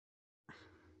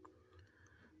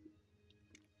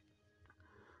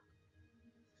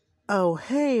Oh,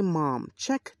 hey, Mom,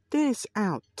 check this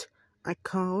out. I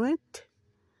call it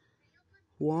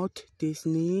Walt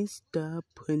Disney's The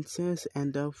Princess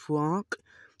and the Frog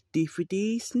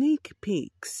DVD Sneak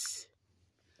Peeks.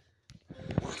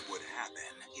 What would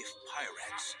happen if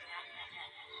pirates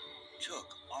took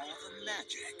all the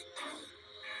magic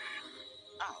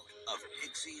out of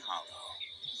Pixie Hollow?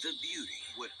 The beauty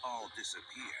would all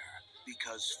disappear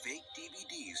because fake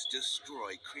DVDs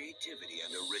destroy creativity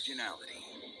and originality.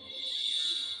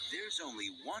 There's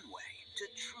only one way to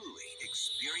truly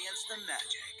experience the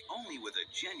magic. Only with a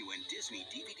genuine Disney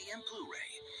DVD and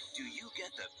Blu-ray do you get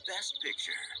the best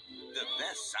picture, the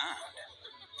best sound,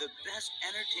 the best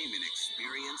entertainment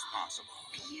experience possible.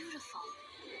 Beautiful.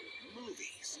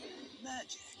 Movies,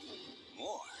 magic,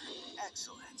 more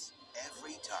excellence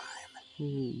every time.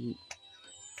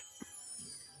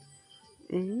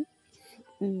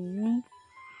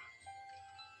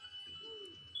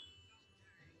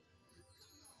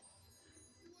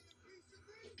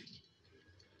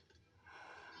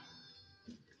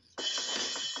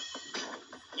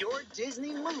 Your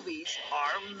Disney movies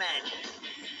are magic.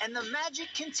 And the magic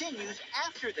continues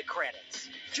after the credits.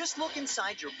 Just look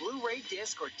inside your Blu-ray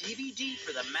disc or DVD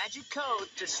for the magic code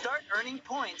to start earning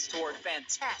points toward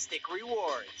fantastic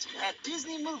rewards at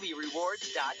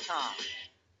DisneyMovieRewards.com.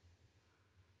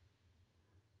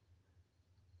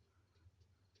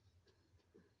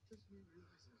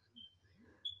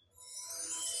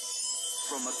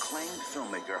 From acclaimed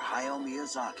filmmaker Hayao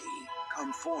Miyazaki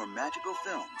come 4 magical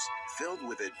films filled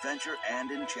with adventure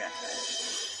and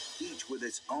enchantment, each with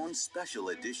its own special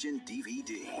edition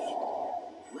DVD.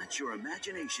 Let your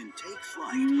imagination take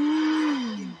flight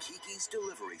in Kiki's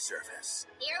Delivery Service.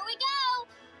 Here we go!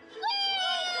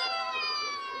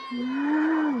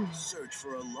 Whee! Search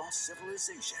for a lost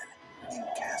civilization in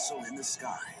Castle in the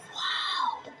Sky.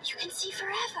 Wow! You can see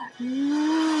forever.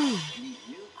 Meet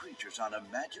new creatures on a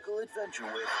magical adventure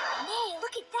with Hey,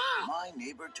 look at that! My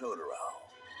Neighbor Totoro.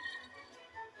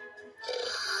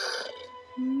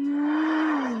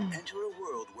 Enter a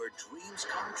world where dreams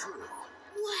come true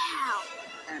Wow!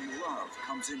 and love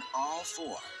comes in all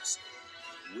forms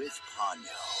with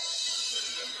Ponyo.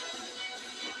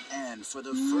 And for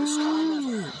the first time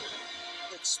ever,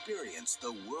 experience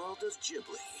the world of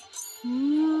Ghibli.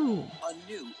 A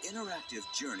new interactive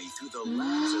journey through the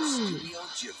lands of Studio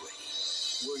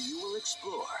Ghibli, where you will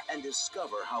explore and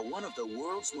discover how one of the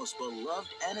world's most beloved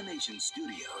animation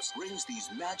studios brings these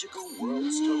magical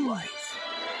worlds to life.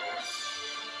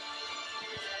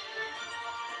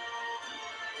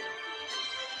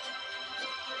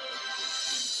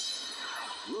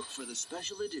 Look for the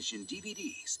special edition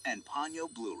DVDs and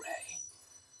Ponyo Blu-ray.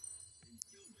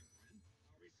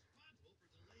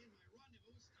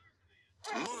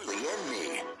 Marley and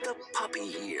Me, the puppy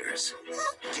years.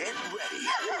 Get ready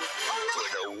for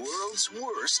the world's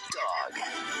worst dog.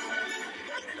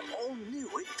 In an all-new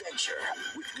adventure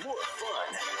with more fun,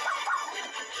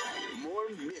 more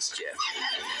mischief,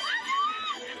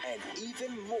 and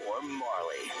even more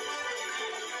Marley.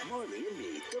 Marley and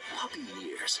Me, the puppy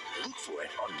years. Look for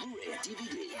it on Blu-ray and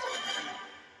DVD.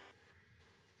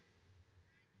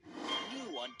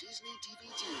 New on Disney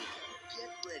DVD. Get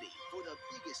ready for the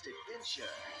biggest adventure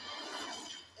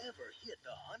to ever hit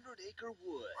the 100-acre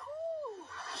wood. Ooh.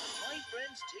 My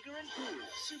friends Tigger and Pooh,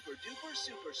 super duper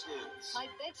super sleuths. My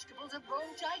vegetables have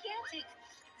grown gigantic.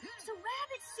 So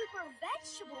Rabbit's super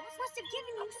vegetables must have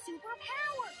given you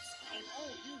superpowers. An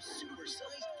all-new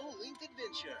super-sized full-length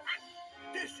adventure.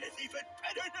 This is even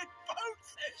better than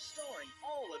Bounces! Starring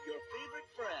all of your favorite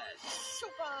friends.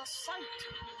 Super Sight,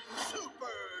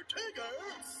 Super Tigger,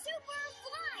 Super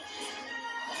Flight.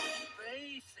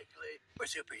 Basically, we're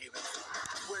superhumans.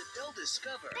 Where they'll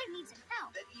discover They need some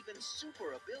help. that even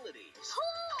super abilities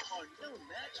Cool. are no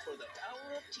match for the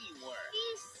power of teamwork. Be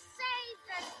safe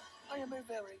and... I am a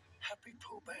very happy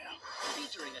Pooh Bear.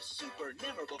 Featuring a super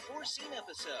never-before-seen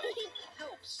episode.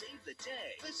 Help save the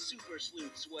day the Super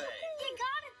Sleuth's way. You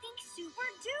gotta think super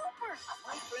duper.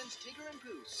 My friends Tigger and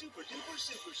Pooh, Super Duper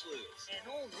Super Sleuths. An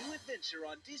all-new adventure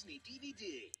on Disney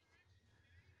DVD.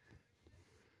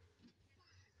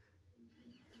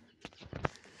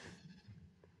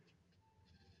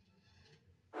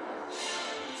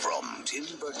 From Tim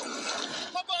Burton,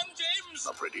 James!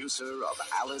 the producer of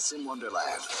Alice in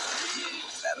Wonderland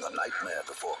and The Nightmare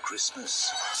Before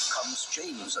Christmas, comes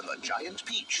James and the Giant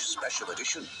Peach Special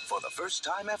Edition for the first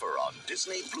time ever on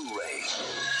Disney Blu-ray.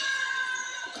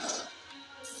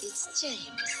 It's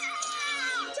James.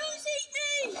 Don't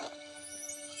eat me!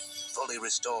 fully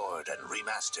restored and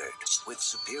remastered with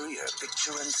superior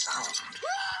picture and sound.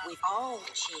 We've all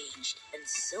changed, and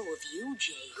so have you,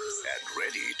 James. And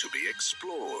ready to be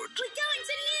explored We're going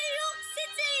to New York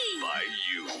City! by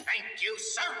you. Thank you,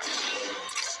 sir.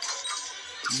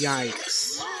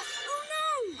 Yikes. Oh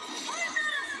no! I'm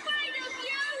not afraid of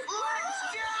you! Let's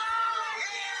go!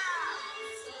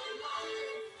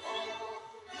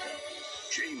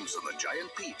 James and the Giant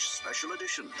Peach Special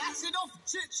Edition That's enough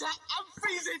chit-chat. I'm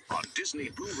freezing. on Disney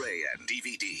Blu-ray and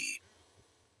DVD.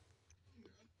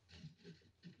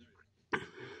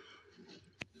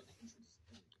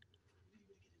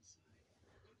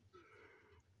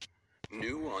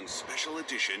 New on Special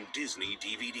Edition Disney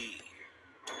DVD.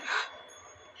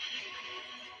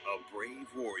 A brave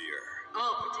warrior.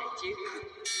 I'll protect you.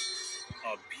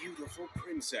 A beautiful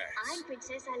princess. I'm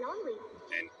Princess Alonwe.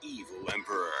 An evil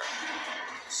emperor.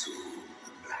 Soon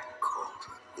the Black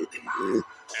Cauldron will emerge.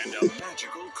 And a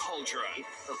magical cauldron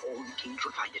If all the king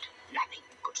should find it, nothing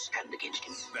could stand against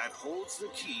him. that holds the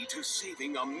key to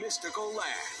saving a mystical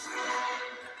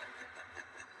land.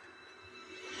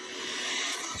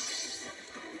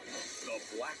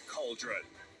 The Black Cauldron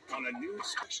on a new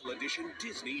Special Edition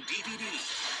Disney DVD.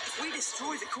 If we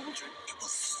destroy the cauldron, it will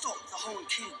stop the whole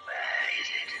king.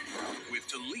 With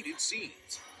deleted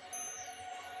scenes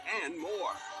and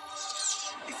more.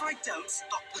 If I don't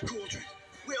stop the cauldron,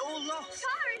 we're all lost.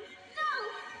 Sorry!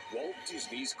 No! Walt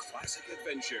Disney's classic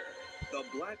adventure, The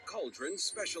Black Cauldron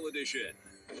Special Edition.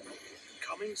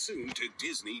 Coming soon to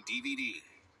Disney DVD.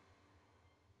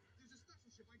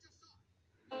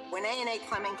 When A&A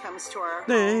Clemming comes to our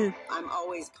Eh. home, I'm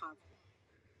always confident.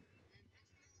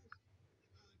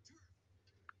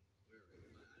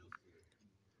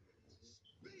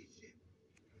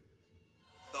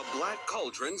 The Black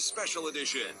Cauldron Special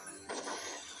Edition.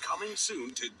 Coming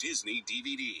soon to Disney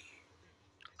DVD.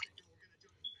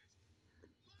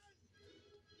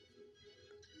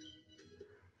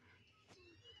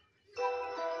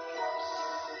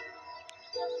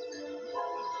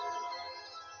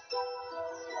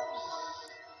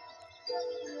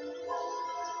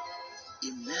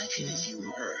 Imagine if you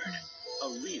heard a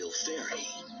real fairy.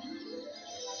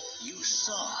 You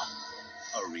saw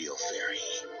a real fairy.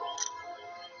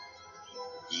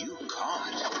 You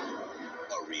caught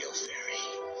a real fairy.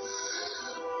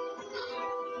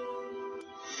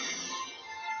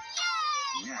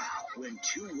 Now, when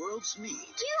two worlds meet,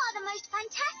 You are the most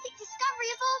fantastic discovery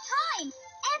of all time!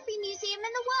 Every museum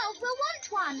in the world will want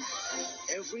one!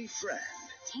 every friend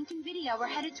Tink and Video were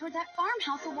headed toward that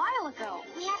farmhouse a while ago.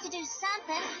 We have to do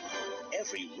something.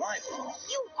 every rival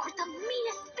You are the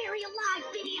meanest fairy alive,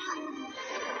 Video!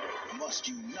 must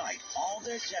unite all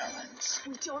their talents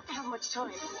We don't have much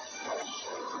time.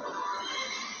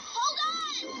 Hold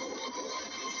on!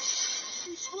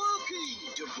 It's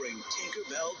working to bring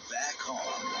Tinkerbell back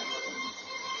home.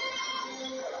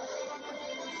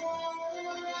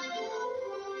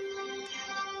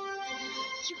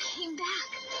 You came back.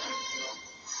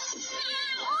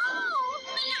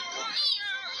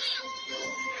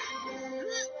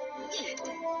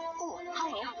 Oh,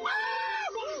 hello.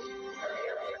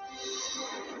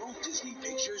 Walt Disney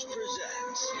Pictures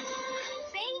presents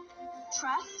Faith,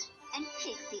 trust, and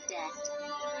pixie dust.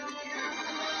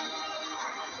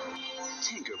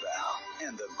 Tinkerbell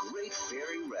and the Great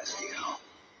Fairy Rescue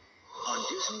on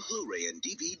Disney Blu-ray and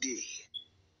DVD.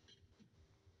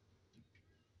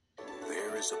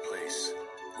 There is a place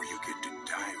where you get to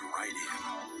dive right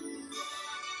in.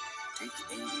 Take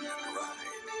aim and ride.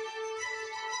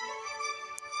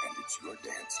 And it's your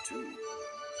dance too,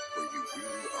 where you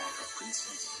really are a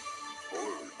princess or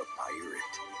a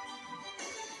pirate.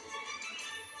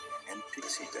 And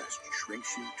pixie dust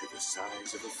shrinks you to the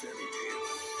size of a fairy tale.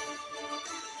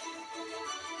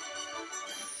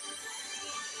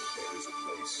 There is a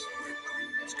place where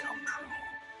dreams come true.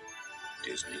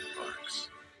 Disney Parks.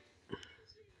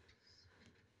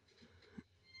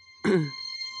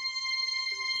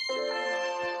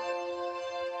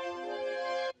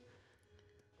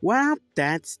 Well,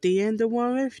 that's the end of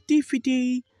our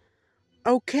DVD.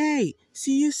 Okay,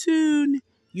 see you soon.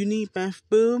 Unibath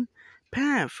Boom.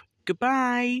 Path.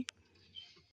 Goodbye.